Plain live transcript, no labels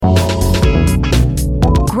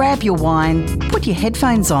grab your wine, put your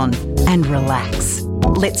headphones on and relax.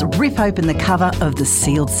 Let's rip open the cover of the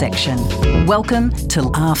sealed section. Welcome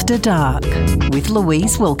to After Dark with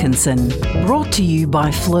Louise Wilkinson. Brought to you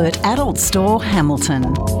by Flirt Adult Store,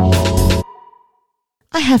 Hamilton.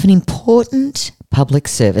 I have an important public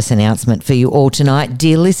service announcement for you all tonight,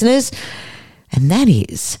 dear listeners, and that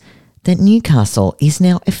is that Newcastle is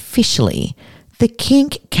now officially the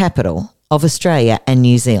kink capital of Australia and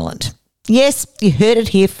New Zealand. Yes, you heard it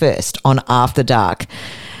here first on After Dark.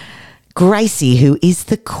 Gracie, who is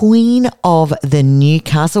the queen of the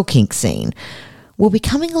Newcastle kink scene, will be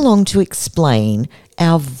coming along to explain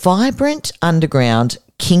our vibrant underground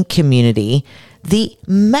kink community, the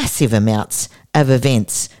massive amounts of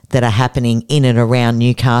events that are happening in and around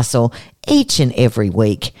Newcastle each and every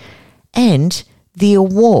week, and the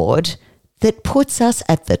award that puts us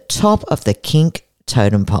at the top of the kink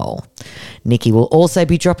totem pole. Nikki will also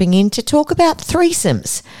be dropping in to talk about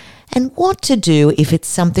threesomes and what to do if it's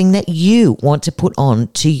something that you want to put on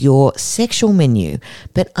to your sexual menu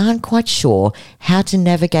but aren't quite sure how to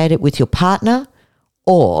navigate it with your partner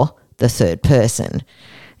or the third person.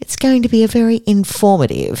 It's going to be a very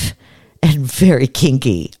informative and very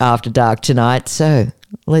kinky After Dark tonight, so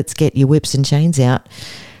let's get your whips and chains out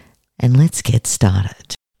and let's get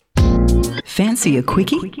started. Fancy a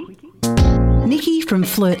quickie? Nikki from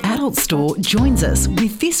Flirt Adult Store joins us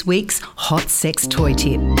with this week's hot sex toy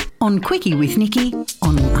tip on Quickie with Nikki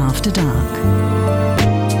on After Dark.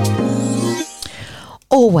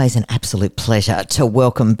 Always an absolute pleasure to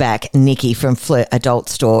welcome back Nikki from Flirt Adult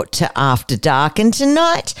Store to After Dark. And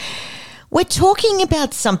tonight we're talking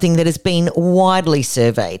about something that has been widely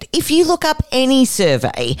surveyed. If you look up any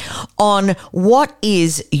survey on what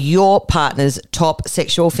is your partner's top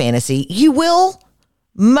sexual fantasy, you will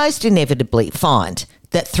most inevitably find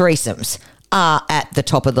that threesomes are at the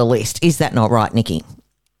top of the list. Is that not right, Nikki?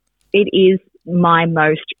 It is my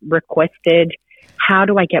most requested. How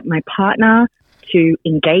do I get my partner to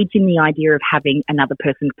engage in the idea of having another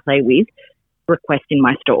person to play with request in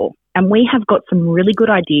my store? And we have got some really good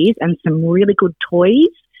ideas and some really good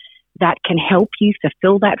toys that can help you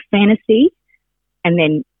fulfill that fantasy and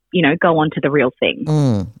then, you know, go on to the real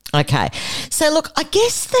thing. Okay. So, look, I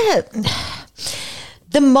guess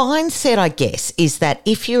the mindset, I guess, is that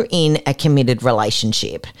if you're in a committed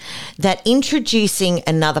relationship, that introducing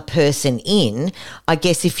another person in, I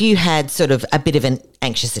guess if you had sort of a bit of an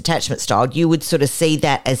anxious attachment style, you would sort of see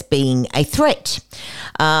that as being a threat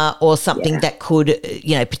or something that could,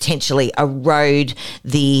 you know, potentially erode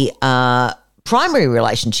the primary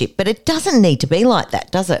relationship. But it doesn't need to be like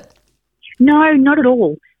that, does it? No, not at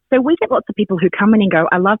all. So we get lots of people who come in and go,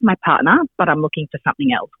 I love my partner, but I'm looking for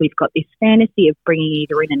something else. We've got this fantasy of bringing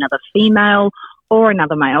either in another female or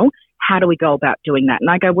another male. How do we go about doing that? And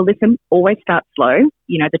I go, well, listen, always start slow.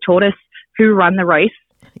 You know, the tortoise who run the race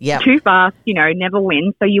too fast, you know, never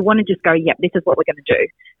wins. So you want to just go, yep, this is what we're going to do.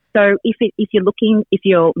 So if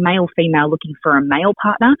you're male, female looking for a male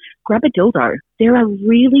partner, grab a dildo. They're a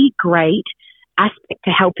really great aspect to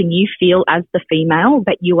helping you feel as the female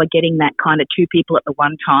that you are getting that kind of two people at the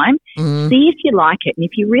one time. See if you like it. And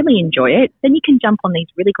if you really enjoy it, then you can jump on these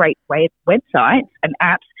really great websites and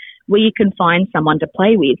apps where you can find someone to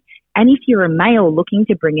play with. And if you're a male looking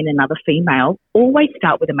to bring in another female, always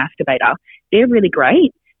start with a masturbator. They're really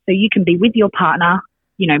great. So you can be with your partner,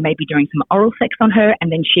 you know, maybe doing some oral sex on her,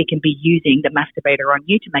 and then she can be using the masturbator on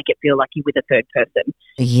you to make it feel like you're with a third person.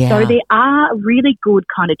 Yeah. So there are really good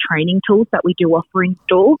kind of training tools that we do offer in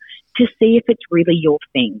store to see if it's really your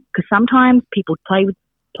thing. Because sometimes people play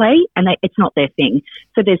and it's not their thing.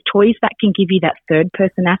 So there's toys that can give you that third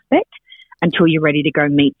person aspect until you're ready to go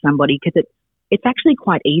meet somebody, because it's actually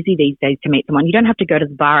quite easy these days to meet someone. You don't have to go to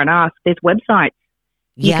the bar and ask. There's websites.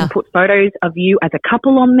 You can put photos of you as a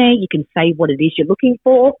couple on there. You can say what it is you're looking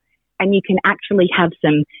for, and you can actually have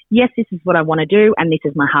some, yes, this is what I want to do, and this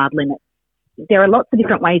is my hard limit. There are lots of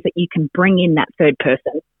different ways that you can bring in that third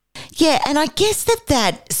person. Yeah, and I guess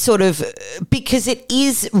that sort of, because it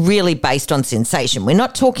is really based on sensation. We're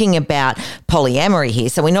not talking about polyamory here,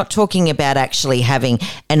 so we're not talking about actually having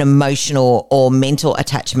an emotional or mental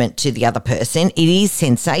attachment to the other person. It is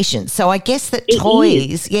sensation. So I guess that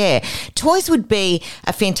toys would be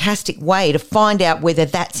a fantastic way to find out whether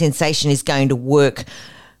that sensation is going to work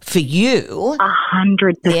for you.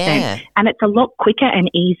 100%. Yeah. And it's a lot quicker and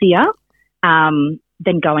easier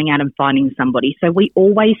than going out and finding somebody. So we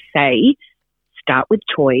always say, start with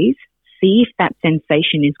toys, see if that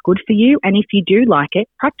sensation is good for you. And if you do like it,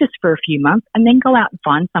 practice for a few months and then go out and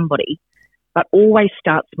find somebody. but always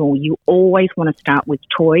start small. You always want to start with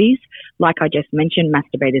toys. Like I just mentioned,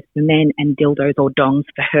 masturbators for men and dildos or dongs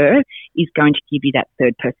for her is going to give you that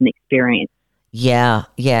third person experience. Yeah,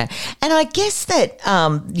 yeah. And I guess that,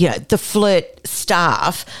 the Flirt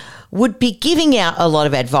staff would be giving out a lot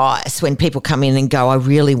of advice when people come in and go, I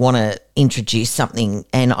really want to introduce something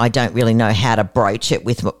and I don't really know how to broach it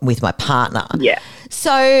with my partner. Yeah.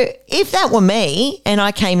 So if that were me and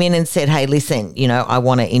I came in and said, hey, listen, I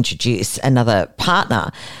want to introduce another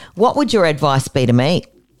partner, what would your advice be to me?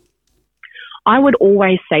 I would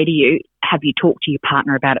always say to you, have you talked to your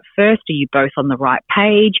partner about it first? Are you both on the right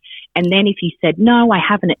page? And then if you said, no, I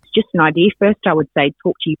haven't, it's just an idea, first I would say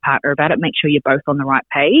talk to your partner about it, make sure you're both on the right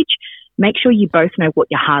page, make sure you both know what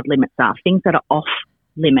your hard limits are, things that are off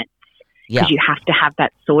limits, because you have to have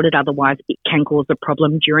that sorted, otherwise it can cause a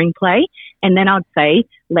problem during play. And then I'd say,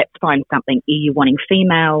 let's find something. Are you wanting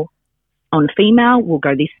female on female? We'll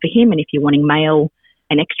go this for him. And if you're wanting male,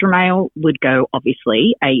 an extra male would go,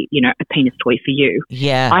 obviously, a penis toy for you.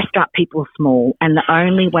 Yeah. I start people small, and the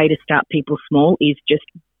only way to start people small is just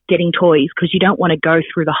getting toys, because you don't want to go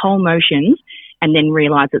through the whole motions and then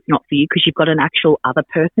realise it's not for you, because you've got an actual other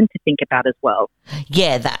person to think about as well.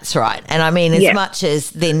 Yeah, that's right. And I mean, as much as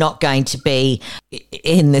they're not going to be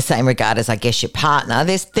in the same regard as, I guess, your partner,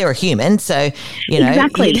 they're a human, so,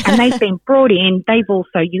 Exactly. And they've been brought in. They've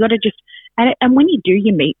also, you got to just, and when you do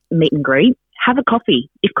your meet and greet, have a coffee.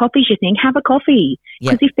 If coffee's your thing, have a coffee.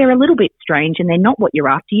 Because if they're a little bit strange and they're not what you're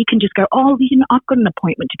after, you can just go, I've got an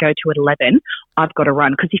appointment to go to at 11. I've got to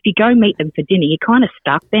run. Because if you go meet them for dinner, you're kind of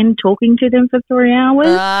stuck then talking to them for 3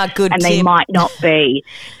 hours. Good and tip. they might not be.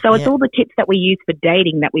 So it's all the tips that we use for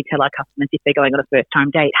dating that we tell our customers if they're going on a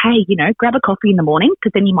first-time date. Hey, grab a coffee in the morning,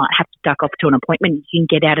 because then you might have to duck off to an appointment. You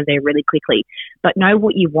can get out of there really quickly. But know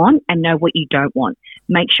what you want and know what you don't want.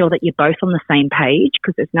 Make sure that you're both on the same page,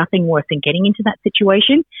 because there's nothing worse than getting into that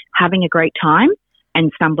situation, having a great time,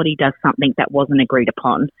 and somebody does something that wasn't agreed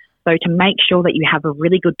upon. So to make sure that you have a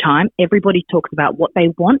really good time, everybody talks about what they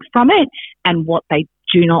want from it and what they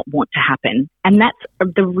do not want to happen. And that's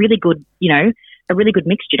the really good, a really good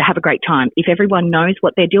mixture to have a great time. If everyone knows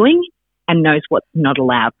what they're doing and knows what's not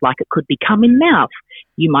allowed, like it could be come in mouth.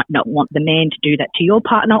 You might not want the man to do that to your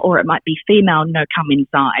partner, or it might be female, no, come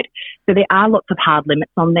inside. So there are lots of hard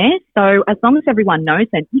limits on there. So as long as everyone knows,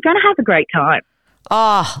 then you're going to have a great time.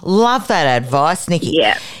 Oh, love that advice, Nikki.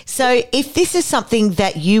 Yeah. So if this is something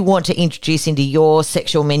that you want to introduce into your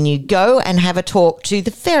sexual menu, go and have a talk to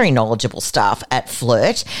the very knowledgeable staff at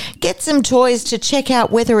Flirt. Get some toys to check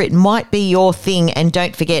out whether it might be your thing, and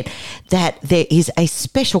don't forget that there is a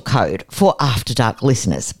special code for After Dark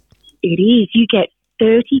listeners. It is. You get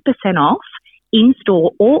 30% off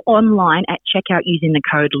in-store or online at checkout using the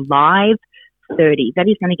code LIVE30. That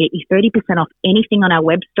is going to get you 30% off anything on our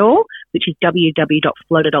web store, which is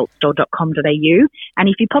www.floatadultstore.com.au. And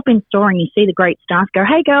if you pop in store and you see the great staff, go,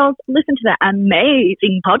 hey, girls, listen to that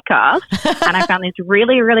amazing podcast. And I found this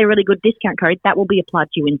really, really, really good discount code that will be applied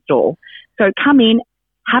to you in store. So come in,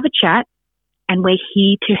 have a chat, and we're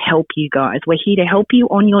here to help you guys. We're here to help you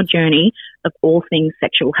on your journey of all things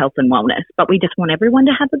sexual health and wellness. But we just want everyone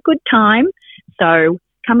to have a good time. So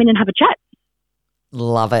come in and have a chat.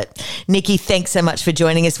 Love it. Nikki, thanks so much for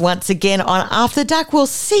joining us once again on After Dark. We'll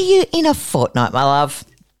see you in a fortnight, my love.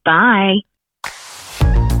 Bye.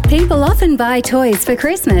 People often buy toys for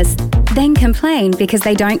Christmas, then complain because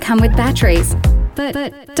they don't come with batteries. But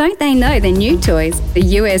don't they know the new toys are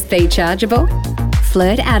USB chargeable?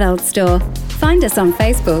 Flirt Adult Store. Find us on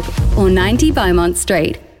Facebook or 90 Beaumont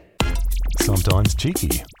Street. Sometimes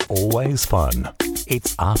cheeky, always fun.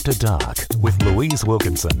 It's After Dark with Louise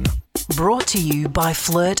Wilkinson. Brought to you by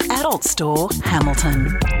Flirt Adult Store,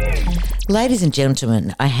 Hamilton. Ladies and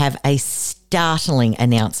gentlemen, I have a startling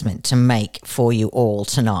announcement to make for you all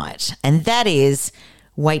tonight, and that is,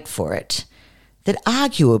 wait for it, that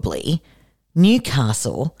arguably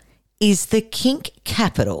Newcastle is the kink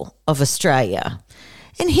capital of Australia.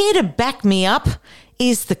 And here to back me up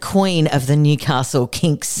is the queen of the Newcastle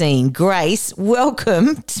kink scene, Grace.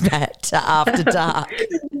 Welcome to After Dark.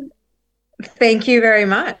 Thank you very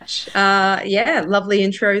much. Lovely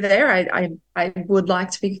intro there. I would like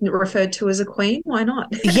to be referred to as a queen. Why not?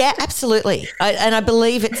 Yeah, absolutely. And I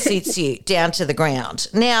believe it suits you down to the ground.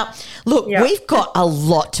 Now, look, We've got a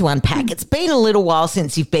lot to unpack. It's been a little while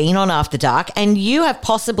since you've been on After Dark, and you have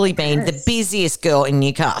possibly been the busiest girl in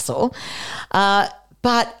Newcastle.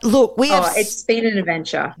 But look, it's been an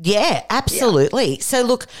adventure. Yeah, absolutely. Yeah. So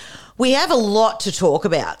look, we have a lot to talk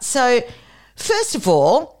about. So first of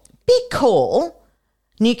all, big call.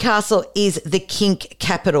 Newcastle is the kink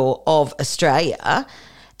capital of Australia.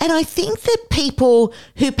 And I think that people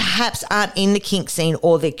who perhaps aren't in the kink scene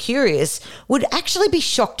or they're curious would actually be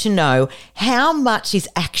shocked to know how much is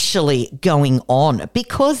actually going on,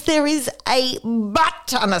 because there is a butt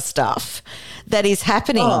ton of stuff that is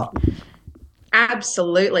happening. Oh.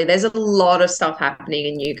 Absolutely. There's a lot of stuff happening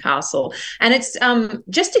in Newcastle, and it's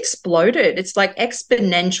just exploded. It's like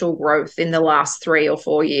exponential growth in the last 3 or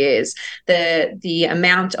 4 years. The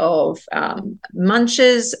amount of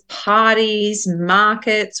munches, parties,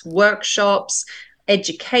 markets, workshops,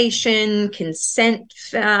 education, consent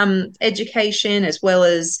education, as well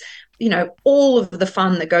as all of the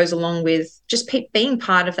fun that goes along with just being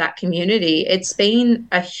part of that community. It's been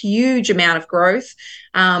a huge amount of growth,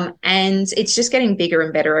 and it's just getting bigger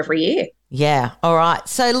and better every year. Yeah. All right.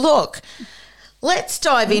 So look, let's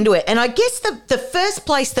dive into it. And I guess the first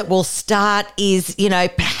place that we'll start is,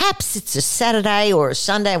 perhaps it's a Saturday or a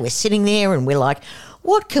Sunday. We're sitting there and we're like,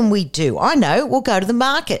 what can we do? I know, we'll go to the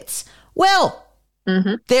markets. Well,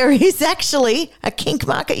 there is actually a kink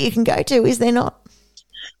market you can go to, is there not?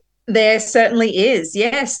 There certainly is,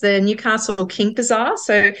 yes, the Newcastle Kink Bazaar.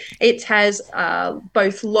 So it has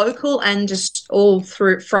both local and just all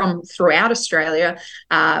throughout Australia,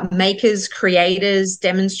 makers, creators,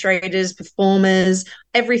 demonstrators, performers,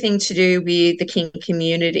 everything to do with the kink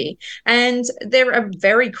community. And they're a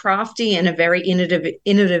very crafty and a very innovative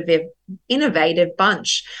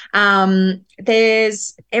bunch.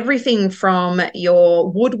 There's everything from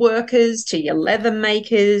your woodworkers to your leather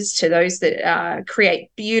makers to those that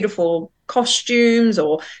create beautiful costumes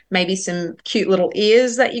or maybe some cute little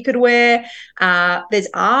ears that you could wear. There's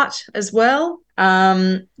art as well.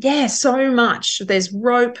 So much. There's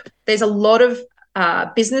rope. There's a lot of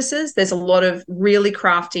businesses. There's a lot of really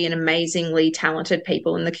crafty and amazingly talented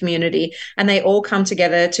people in the community, and they all come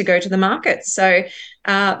together to go to the markets. So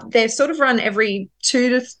they're sort of run every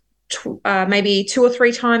maybe 2 or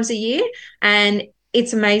 3 times a year, and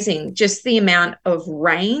it's amazing just the amount of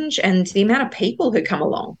range and the amount of people who come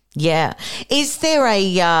along. Yeah. Is there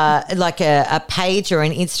a page or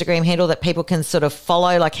an Instagram handle that people can sort of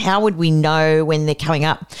follow? Like, how would we know when they're coming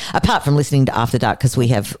up? Apart from listening to After Dark, because we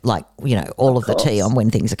have all of the tea on when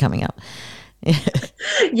things are coming up.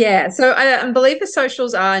 Yeah. So I believe the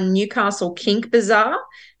socials are Newcastle Kink Bazaar,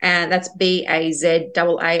 and that's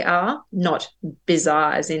BAZAAR, not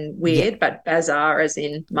bizarre as in weird, but bazaar as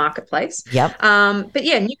in marketplace. Yep. But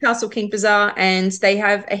yeah, Newcastle Kink Bazaar, and they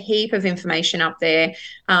have a heap of information up there.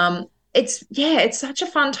 It's such a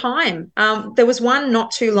fun time. There was one not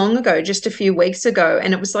too long ago, just a few weeks ago,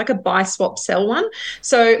 and it was like a buy, swap, sell one.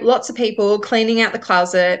 So lots of people cleaning out the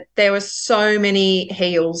closet. There were so many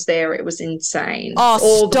heels there. It was insane. Oh,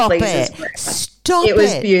 all stop the it. Stop it. It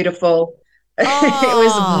was beautiful. Oh. It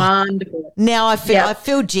was wonderful. Now I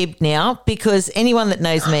feel jibbed now, because anyone that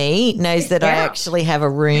knows me knows that I actually have a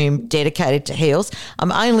room dedicated to heels.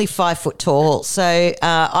 I'm only 5 foot tall, so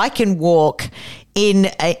I can walk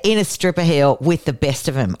in a stripper heel with the best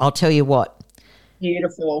of them. I'll tell you what.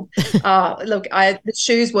 Beautiful. Look, the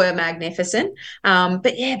shoes were magnificent.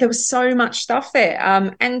 But yeah, there was so much stuff there.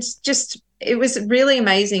 And just, it was really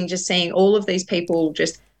amazing just seeing all of these people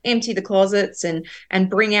just empty the closets and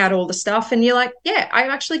bring out all the stuff. And you're like, yeah, I'm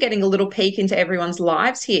actually getting a little peek into everyone's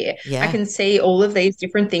lives here. Yeah. I can see all of these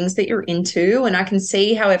different things that you're into, and I can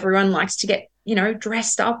see how everyone likes to get,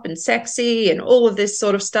 dressed up and sexy and all of this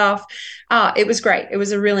sort of stuff. It was great. It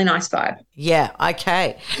was a really nice vibe. Yeah.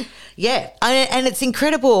 Okay. Yeah. And it's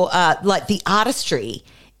incredible, like the artistry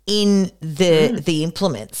in the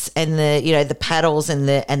implements and the paddles and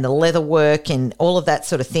the leather work and all of that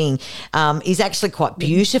sort of thing is actually quite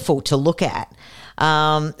beautiful to look at.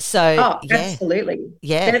 Absolutely.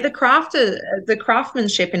 Yeah. The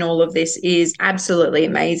craftsmanship in all of this is absolutely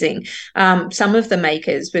amazing. Some of the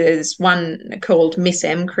makers, there's one called Miss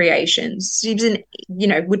M Creations. She's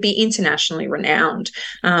would be internationally renowned,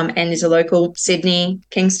 and is a local Sydney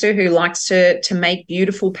Kinkster who likes to make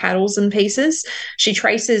beautiful paddles and pieces. She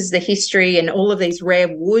traces the history and all of these rare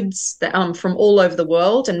woods that, from all over the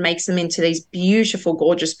world, and makes them into these beautiful,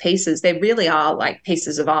 gorgeous pieces. They really are like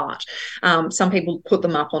pieces of art. Some people put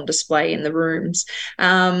them up on display in the rooms.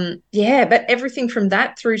 But everything from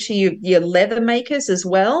that through to your leather makers as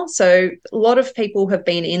well. So a lot of people have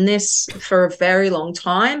been in this for a very long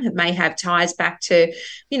time. It may have ties back to,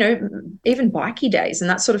 even bikie days and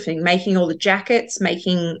that sort of thing, making all the jackets,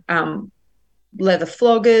 making leather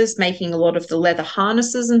floggers, making a lot of the leather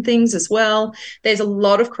harnesses and things as well. There's a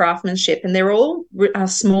lot of craftsmanship, and they're all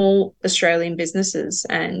small Australian businesses,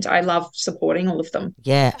 and I love supporting all of them.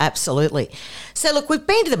 Yeah, absolutely. So look, we've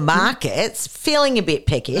been to the markets, feeling a bit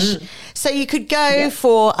peckish. So you could go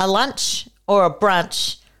for a lunch or a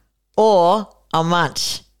brunch or a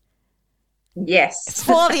munch. Yes.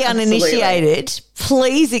 For the Absolutely. uninitiated,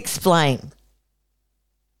 please explain.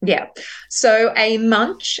 Yeah. So a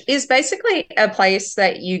munch is basically a place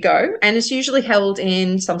that you go, and it's usually held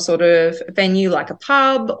in some sort of venue like a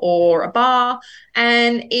pub or a bar.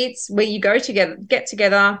 And it's where you go together, get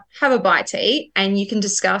together, have a bite to eat, and you can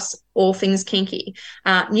discuss all things kinky.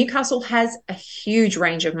 Newcastle has a huge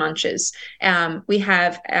range of munches. We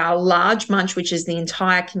have our large munch, which is the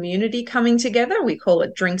entire community coming together. We call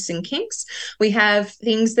it Drinks and Kinks. We have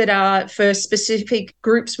things that are for specific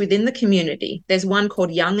groups within the community. There's one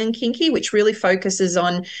called Young and Kinky, which really focuses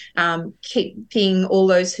on keeping all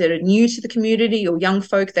those that are new to the community or young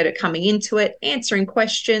folk that are coming into it, answering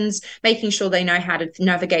questions, making sure they know how to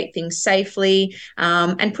navigate things safely,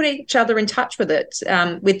 and put each other in touch with it,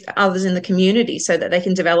 with others in the community so that they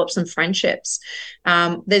can develop some friendships.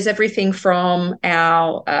 There's everything from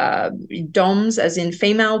our DOMs, as in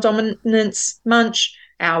female dominance munch,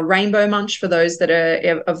 our rainbow munch for those that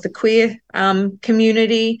are of the queer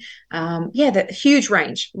community. The huge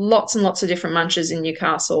range, lots and lots of different munches in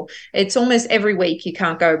Newcastle. It's almost every week you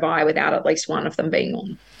can't go by without at least one of them being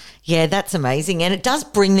on. Yeah, that's amazing. And it does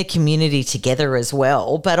bring the community together as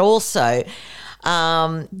well. But also,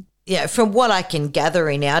 from what I can gather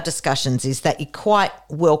in our discussions is that you're quite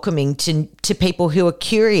welcoming to people who are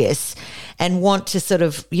curious and want to sort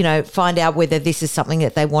of, find out whether this is something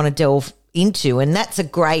that they want to delve into. And that's a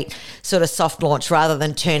great sort of soft launch rather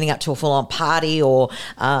than turning up to a full-on party or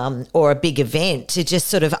a big event, to just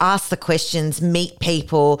sort of ask the questions, meet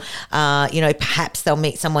people. Perhaps they'll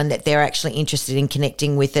meet someone that they're actually interested in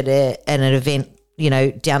connecting with at an event,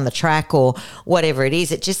 down the track or whatever it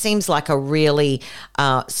is. It just seems like a really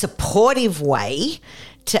supportive way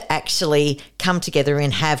to actually come together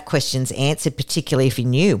and have questions answered, particularly if you're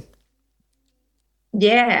new.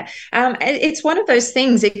 Yeah, it's one of those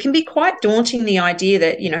things. It can be quite daunting, the idea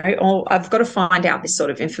that, I've got to find out this sort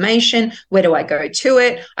of information. Where do I go to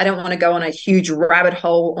it? I don't want to go on a huge rabbit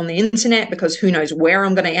hole on the internet because who knows where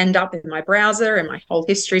I'm going to end up in my browser and my whole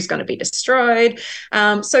history is going to be destroyed.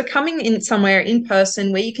 So coming in somewhere in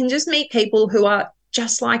person where you can just meet people who are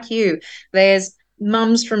just like you. There's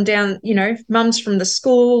mums from mums from the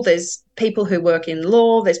school. There's people who work in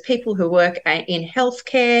law. There's people who work in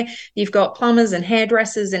healthcare. You've got plumbers and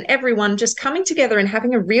hairdressers and everyone just coming together and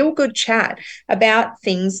having a real good chat about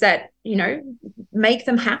things that, make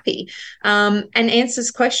them happy, and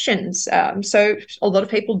answers questions. So a lot of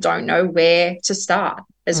people don't know where to start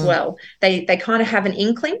as well. They kind of have an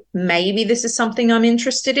inkling. Maybe this is something I'm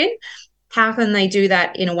interested in. How can they do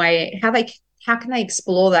that in a way? How can they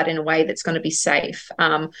explore that in a way that's going to be safe,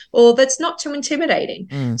 or that's not too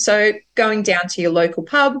intimidating? So going down to your local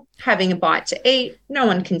pub, having a bite to eat, no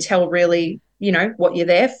one can tell really, what you're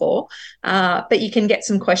there for, but you can get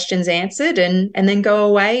some questions answered and then go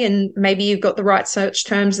away, and maybe you've got the right search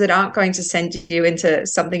terms that aren't going to send you into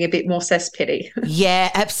something a bit more cesspitty.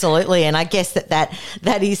 Yeah, absolutely. And I guess that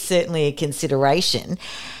is certainly a consideration.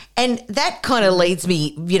 And that kind of leads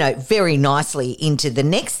me, very nicely into the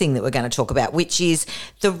next thing that we're going to talk about, which is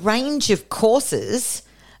the range of courses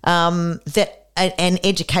and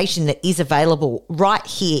education that is available right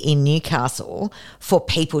here in Newcastle for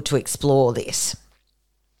people to explore this.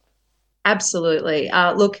 Absolutely.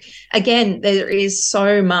 Look, again, there is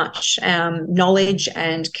so much knowledge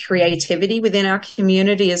and creativity within our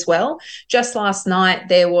community as well. Just last night,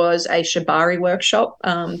 there was a shibari workshop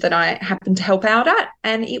that I happened to help out at,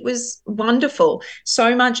 and it was wonderful.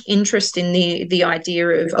 So much interest in the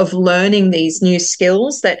idea of learning these new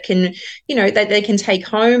skills that can, that they can take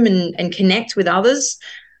home and connect with others.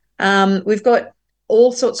 We've got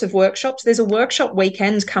all sorts of workshops. There's a workshop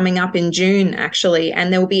weekend coming up in June, actually,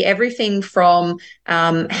 and there will be everything from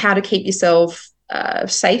how to keep yourself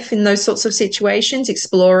safe in those sorts of situations,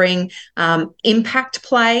 exploring impact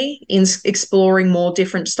play, exploring more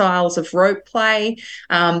different styles of rope play.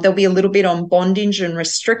 There'll be a little bit on bondage and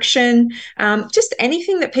restriction, just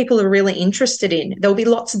anything that people are really interested in. There'll be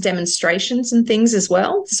lots of demonstrations and things as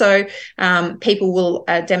well. So people will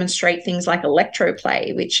demonstrate things like electro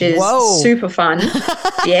play, which is super fun.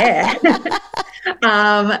 Yeah.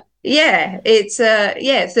 There's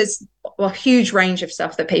a huge range of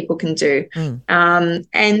stuff that people can do,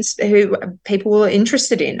 and who people are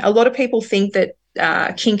interested in. A lot of people think that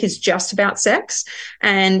kink is just about sex,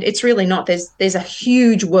 and it's really not. There's a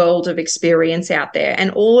huge world of experience out there,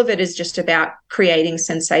 and all of it is just about creating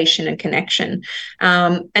sensation and connection.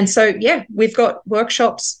 And so, we've got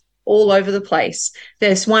workshops all over the place.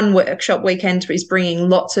 There's one workshop weekend is bringing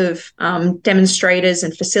lots of demonstrators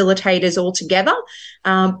and facilitators all together,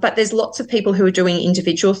 but there's lots of people who are doing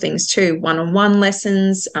individual things too, one-on-one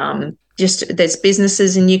lessons, just there's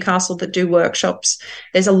businesses in Newcastle that do workshops.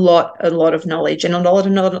 There's a lot of knowledge and a lot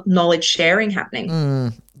of knowledge sharing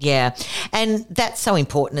happening. Yeah. And that's so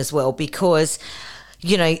important as well because,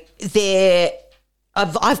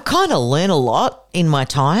 I've kind of learned a lot in my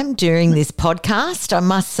time during this podcast, I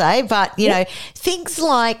must say. But, things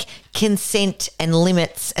like consent and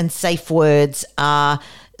limits and safe words are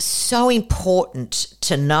so important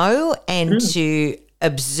to know and to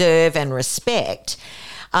observe and respect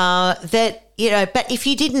that, but if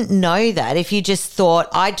you didn't know that, if you just thought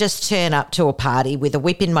I just turn up to a party with a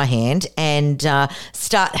whip in my hand and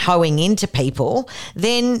start hoeing into people,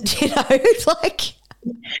 then, like...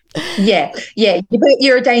 Yeah.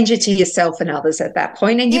 You're a danger to yourself and others at that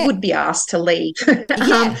point, and you would be asked to leave. But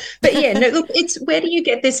look, it's where do you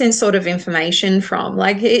get this in sort of information from?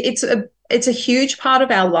 Like it's a huge part of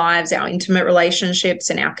our lives, our intimate relationships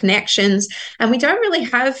and our connections. And we don't really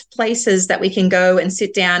have places that we can go and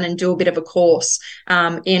sit down and do a bit of a course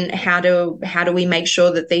in how do we make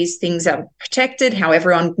sure that these things are protected, how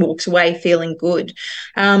everyone walks away feeling good,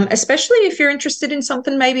 especially if you're interested in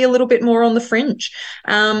something maybe a little bit more on the fringe.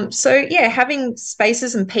 Having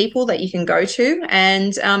spaces and people that you can go to,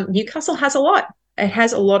 and Newcastle has a lot. It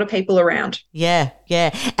has a lot of people around. Yeah.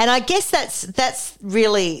 And I guess that's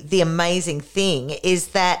really the amazing thing is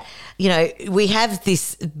that, we have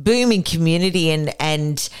this booming community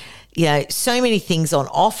and so many things on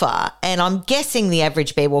offer. And I'm guessing the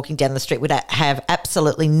average bear walking down the street would have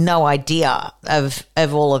absolutely no idea of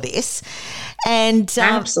all of this. And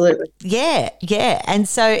absolutely. Yeah. And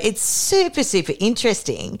so it's super, super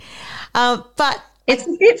interesting. But it's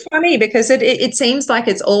a bit funny because it seems like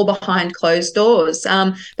it's all behind closed doors.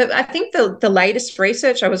 But I think the latest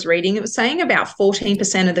research I was reading, it was saying about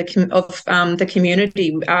 14% of the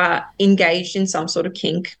community are engaged in some sort of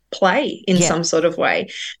kink play in some sort of way.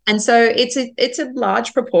 And so it's a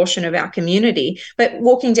large proportion of our community. But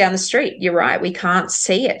walking down the street, you're right, we can't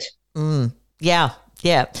see it. Yeah.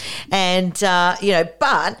 And,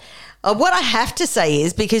 but what I have to say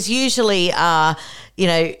is because usually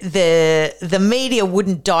the media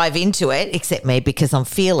wouldn't dive into it, except me because I'm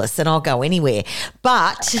fearless and I'll go anywhere.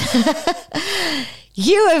 But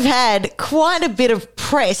you have had quite a bit of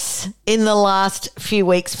press in the last few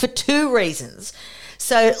weeks for two reasons.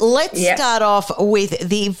 So let's start off with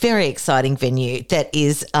the very exciting venue that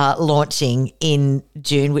is launching in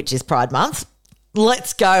June, which is Pride Month.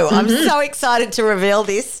 Let's go. I'm so excited to reveal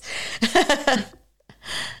this.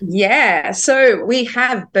 Yeah, so we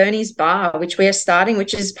have Bernie's Bar, which we are starting,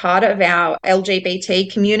 which is part of our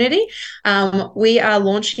LGBT community. We are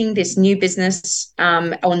launching this new business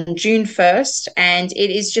on June 1st, and it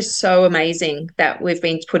is just so amazing that we've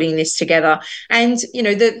been putting this together. And,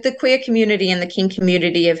 the queer community and the kink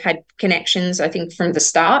community have had connections, I think, from the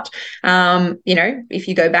start, if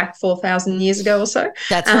you go back 4,000 years ago or so.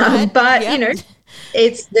 That's right. But,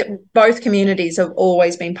 it's that both communities have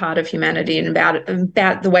always been part of humanity and about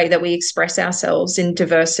the way that we express ourselves in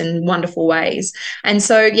diverse and wonderful ways. And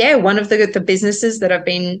so, one of the businesses that I've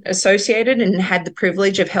been associated and had the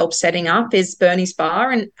privilege of help setting up is Bernie's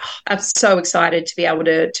Bar. And I'm so excited to be able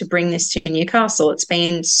to bring this to Newcastle. It's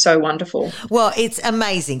been so wonderful. Well, it's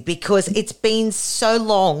amazing because it's been so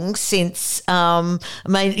long since,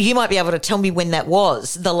 you might be able to tell me when that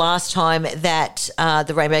was, the last time that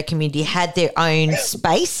the Rainbow community had their own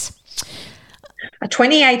space.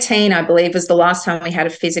 2018, I believe, was the last time we had a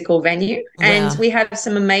physical venue. Wow. And we have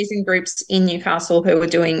some amazing groups in Newcastle who are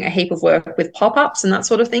doing a heap of work with pop-ups and that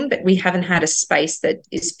sort of thing, but we haven't had a space that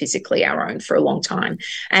is physically our own for a long time.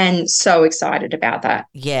 And so excited about that.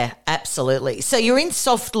 Yeah, absolutely. So you're in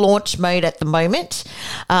soft launch mode at the moment.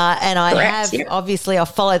 And I obviously, I'll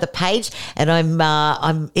follow the page and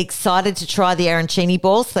I'm excited to try the arancini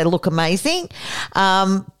balls. They look amazing.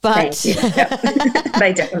 But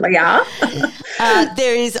they definitely are.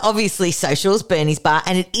 There is obviously socials, Bernie's Bar,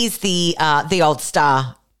 and it is the Old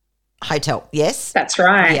Star Hotel. Yes, that's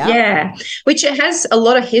right. Yeah, which it has a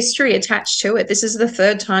lot of history attached to it. This is the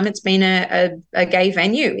third time it's been a gay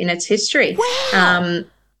venue in its history. Wow.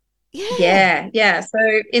 Yeah. So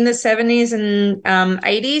in the 70s and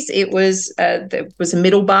 80s, there was a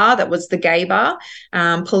middle bar that was the gay bar.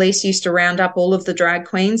 Police used to round up all of the drag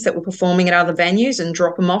queens that were performing at other venues and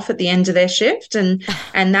drop them off at the end of their shift, and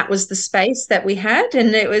that was the space that we had.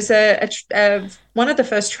 And it was one of the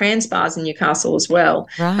first trans bars in Newcastle as well.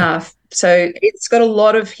 Right. So it's got a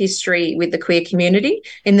lot of history with the queer community.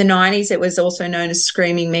 In the 90s, it was also known as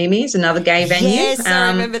Screaming Mimi's, another gay venue. Yes, I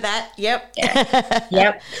remember that. Yep.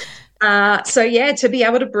 Yep. So yeah, to be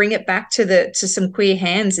able to bring it back to some queer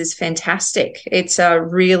hands is fantastic. It's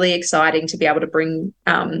really exciting to be able to bring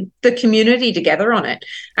the community together on it.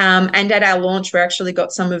 And at our launch, we actually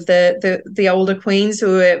got some of the older queens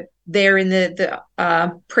who were there in the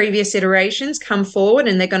previous iterations come forward,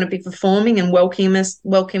 and they're going to be performing and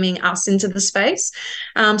welcoming us into the space.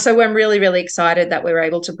 So I'm really, really excited that we're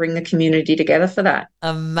able to bring the community together for that.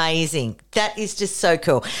 Amazing. That is just so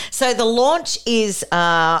cool. So the launch is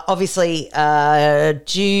obviously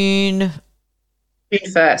June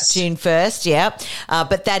 1st. June 1st, yeah.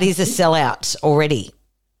 But that is a sellout already,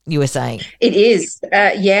 you were saying. It is.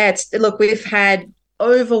 Yeah. Look, we've had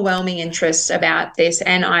overwhelming interest about this,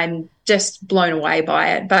 and I'm just blown away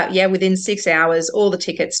by it. But yeah, within 6 hours, all the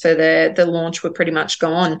tickets for the launch were pretty much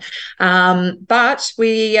gone. But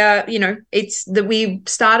we, we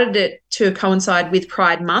started it to coincide with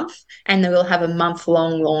Pride Month, and then we'll have a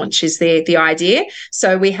month-long launch is the idea.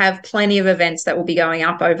 So we have plenty of events that will be going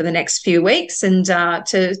up over the next few weeks, and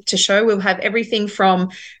to show, we'll have everything from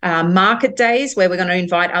market days where we're going to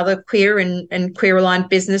invite other queer and queer-aligned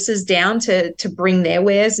businesses down to bring their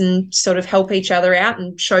wares and sort of help each other out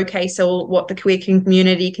and showcase all what the queer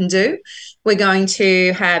community can do. We're going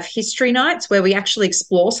to have history nights where we actually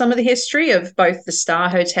explore some of the history of both the Star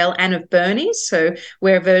Hotel and of Bernie's. So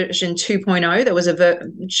we're version 2.0. There was a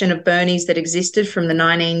version of Bernie's that existed from the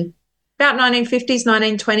 1950s,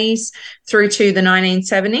 1920s through to the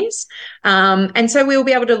 1970s. And so we'll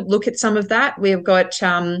be able to look at some of that. We've got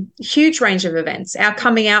huge range of events. Our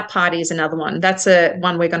coming out party is another one. That's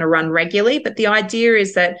one we're going to run regularly. But the idea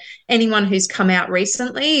is that anyone who's come out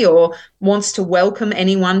recently or wants to welcome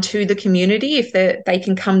anyone to the community, if they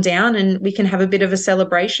can come down and we can have a bit of a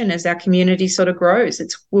celebration as our community sort of grows.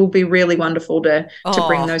 It will be really wonderful to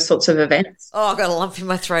bring those sorts of events. Oh, I've got a lump in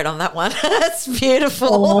my throat on that one. That's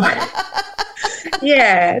beautiful.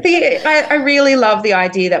 Yeah, I really love the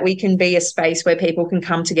idea that we can be a space where people can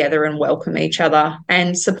come together and welcome each other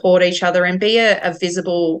and support each other and be a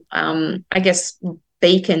visible,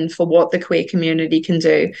 beacon for what the queer community can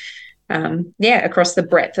do. Across the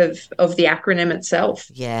breadth of the acronym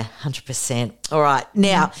itself. Yeah, 100%. All right.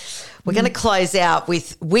 Now, we're going to close out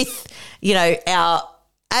with our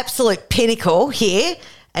absolute pinnacle here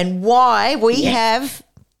and why we have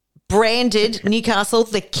branded Newcastle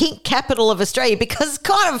the kink capital of Australia, because it's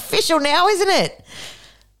kind of official now, isn't it?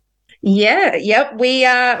 Yeah, yep. We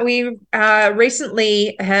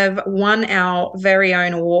recently have won our very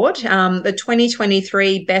own award, the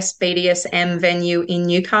 2023 Best BDSM Venue in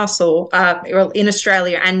Newcastle, in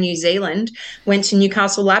Australia and New Zealand, went to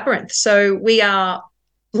Newcastle Labyrinth. So we are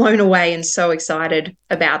blown away and so excited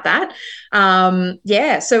about that.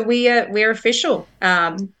 So we're official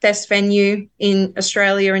best venue in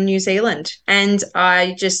Australia and New Zealand, and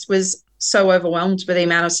I just was so overwhelmed with the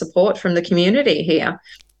amount of support from the community here.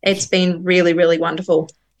 It's been really, really wonderful.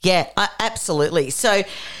 Yeah, absolutely. So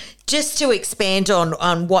just to expand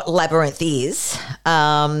on what Labyrinth is,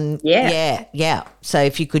 So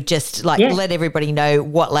if you could just let everybody know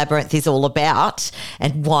what Labyrinth is all about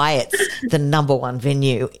and why it's the number one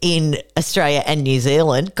venue in Australia and New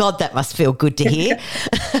Zealand. God, that must feel good to hear.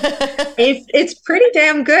 It's pretty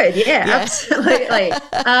damn good. Yeah. Absolutely.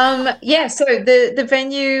 So the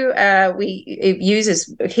venue it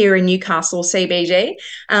uses here in Newcastle CBD,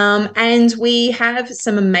 and we have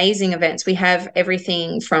some amazing events. We have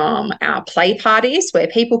everything from our play parties where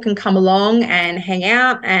people can come along and hang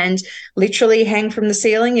out and literally hang from the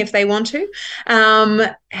ceiling if they want to.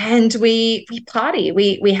 And we party.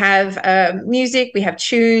 We have music, we have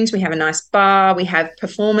tunes, we have a nice bar, we have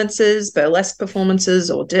performances, burlesque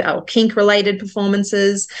performances or kink-related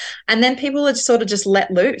performances, and then people are just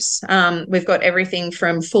let loose. We've got everything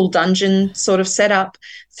from full dungeon sort of setup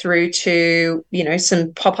through to,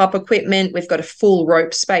 some pop-up equipment. We've got a full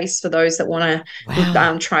rope space for those that want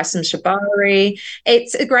to try some shibari.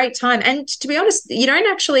 It's a great time. And to be honest, you don't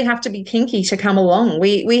actually have to be kinky to come along.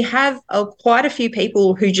 We have quite a few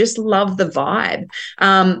people who just love the vibe.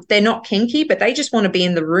 They're not kinky, but they just want to be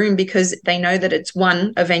in the room because they know that it's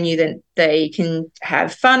a venue that they can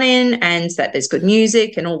have fun in and that there's good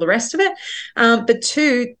music and all the rest of it. But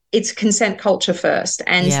two, it's consent culture first,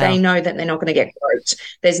 and they know that they're not going to get groped.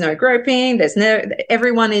 There's no groping.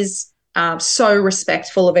 Everyone is so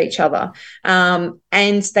respectful of each other,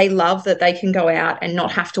 and they love that they can go out and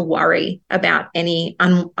not have to worry about any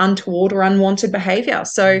untoward or unwanted behaviour.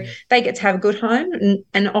 So they get to have a good home,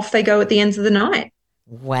 and off they go at the end of the night.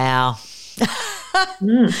 Wow.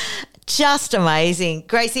 Just amazing.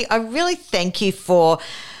 Gracie, I really thank you for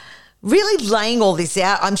really laying all this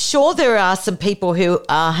out. I'm sure there are some people who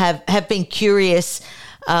have been curious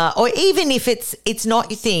or even if it's not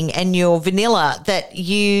your thing and you're vanilla, that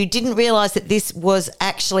you didn't realise that this was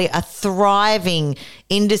actually a thriving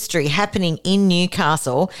industry happening in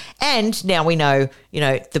Newcastle. And now we know,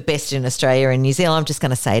 the best in Australia and New Zealand. I'm just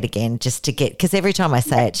going to say it again just to get, because every time I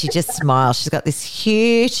say it, she just smiles. She's got this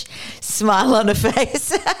huge smile on her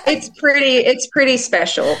face. It's pretty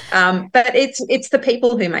special. But it's the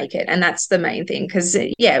people who make it. And that's the main thing. Because,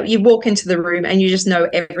 you walk into the room and you just know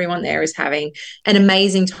everyone there is having an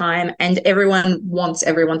amazing time and everyone wants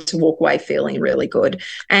everyone to walk away feeling really good.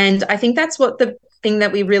 And I think that's what the thing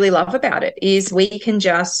that we really love about it is we can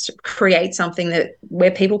just create something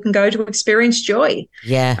where people can go to experience joy.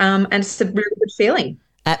 Yeah. And it's a really good feeling.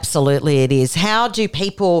 Absolutely it is. How do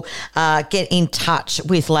people get in touch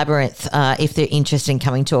with Labyrinth if they're interested in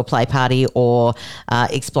coming to a play party or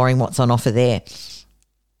exploring what's on offer there?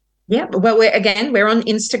 Yeah, well, we're on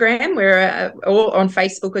Instagram, we're or on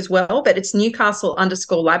Facebook as well, but it's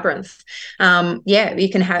Newcastle_Labyrinth. You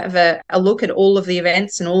can have a look at all of the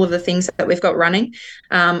events and all of the things that we've got running.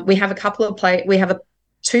 We have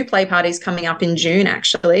two play parties coming up in June,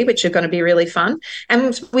 actually, which are going to be really fun.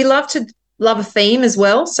 And we love a theme as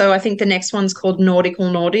well. So I think the next one's called Nautical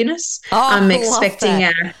Naughtiness.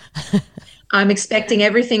 I'm expecting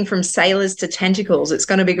everything from sailors to tentacles. It's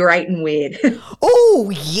going to be great and weird.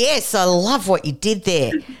 Oh, yes. I love what you did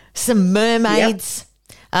there. Some mermaids,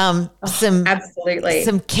 absolutely.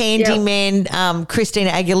 Some Candyman, Christina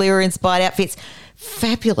Aguilera inspired outfits.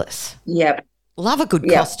 Fabulous. Yep. Love a good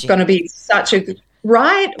costume. It's going to be such a good...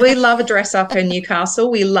 Right. We love a dress up in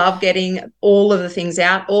Newcastle. We love getting all of the things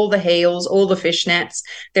out, all the heels, all the fishnets.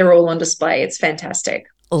 They're all on display. It's fantastic.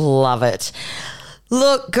 Love it.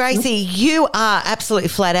 Look, Gracie, you are absolutely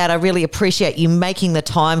flat out. I really appreciate you making the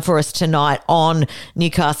time for us tonight on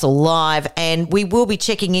Newcastle Live, and we will be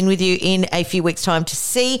checking in with you in a few weeks' time to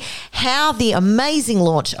see how the amazing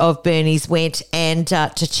launch of Bernie's went and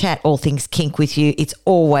to chat all things kink with you. It's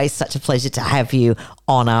always such a pleasure to have you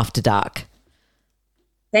on After Dark.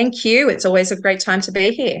 Thank you. It's always a great time to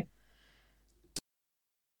be here.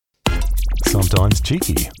 Sometimes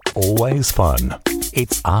cheeky, always fun.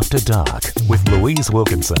 It's After Dark with Louise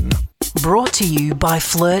Wilkinson. Brought to you by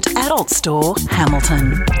Flirt Adult Store,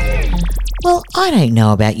 Hamilton. Well, I don't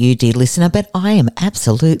know about you, dear listener, but I am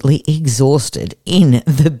absolutely exhausted in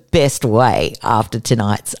the best way after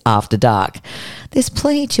tonight's After Dark. There's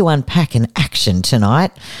plenty to unpack and action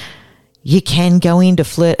tonight. You can go into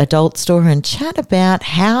Flirt Adult Store and chat about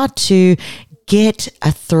how to get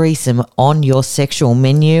a threesome on your sexual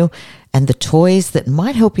menu and the toys that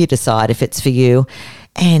might help you decide if it's for you.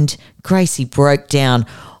 And Gracie broke down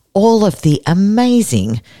all of the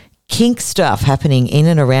amazing kink stuff happening in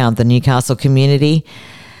and around the Newcastle community.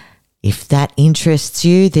 If that interests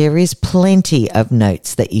you, there is plenty of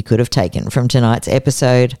notes that you could have taken from tonight's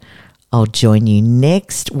episode. I'll join you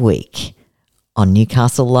next week on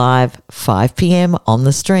Newcastle Live, 5 p.m. on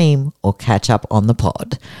the stream or catch up on the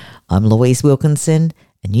pod. I'm Louise Wilkinson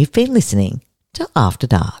and you've been listening to After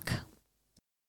Dark.